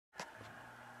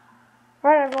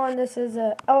Alright everyone, this is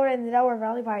Elevator in the Delaware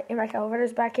Valley by Impact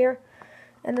Elevators back here.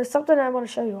 And there's something I want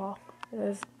to show you all.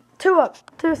 There's two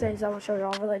things I want to show you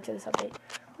all related to this update.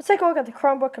 Let's take a look at the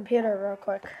Chromebook computer real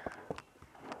quick.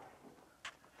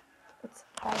 Let's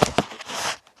hide it.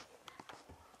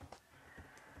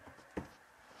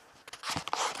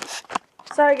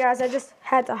 Sorry guys, I just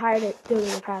had to hide it due to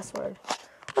the password.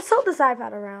 Let's tilt this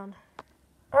iPad around.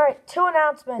 Alright, two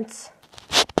announcements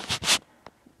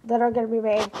that are going to be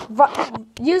made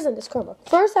using this Chromebook.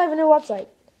 First, I have a new website.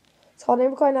 It's called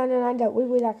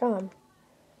neighborcoin99.weebly.com.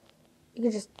 You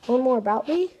can just learn more about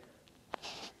me.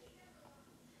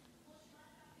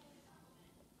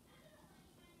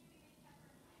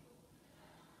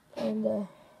 And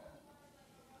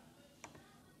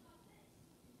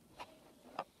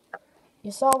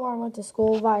you saw where I went to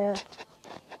school via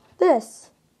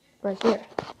this right here.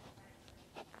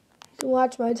 You can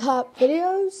watch my top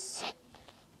videos.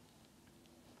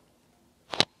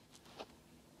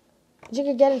 You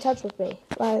can get in touch with me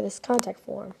via this contact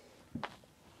form.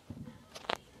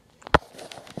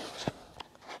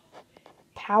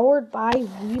 Powered by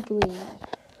Weebly.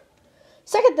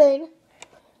 Second thing,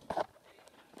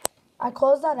 I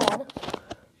closed that ad,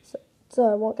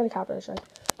 so I won't get a copyright strike.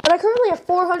 But I currently have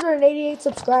 488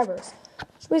 subscribers,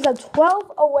 which means I'm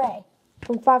 12 away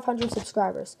from 500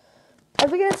 subscribers. I've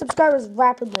been getting subscribers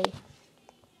rapidly.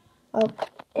 Well,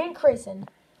 increasing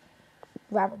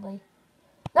rapidly.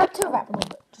 Not too rapidly,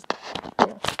 but just,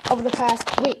 over the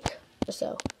past week or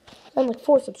so. I'm like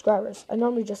 4 subscribers. I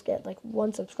normally just get like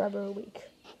 1 subscriber a week.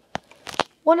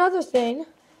 One other thing.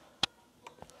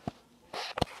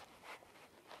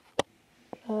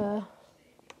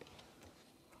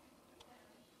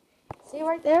 See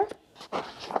right there?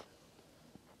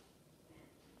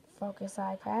 Focus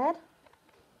iPad.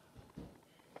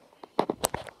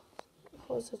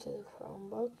 Closer to the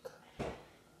Chromebook.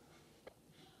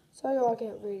 Sorry I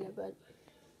can't read it, but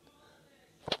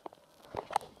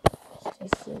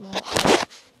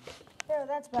there,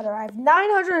 that's better. I have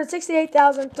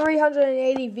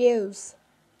 968,380 views.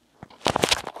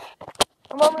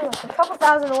 I'm only like a couple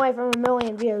thousand away from 1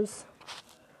 million views.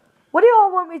 What do you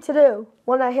all want me to do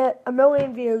when I hit 1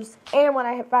 million views and when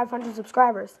I hit 500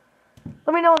 subscribers?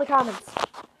 Let me know in the comments.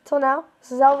 Till now,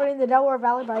 this is Elevating the Delaware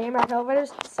Valley by Impact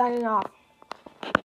Elevators, signing off.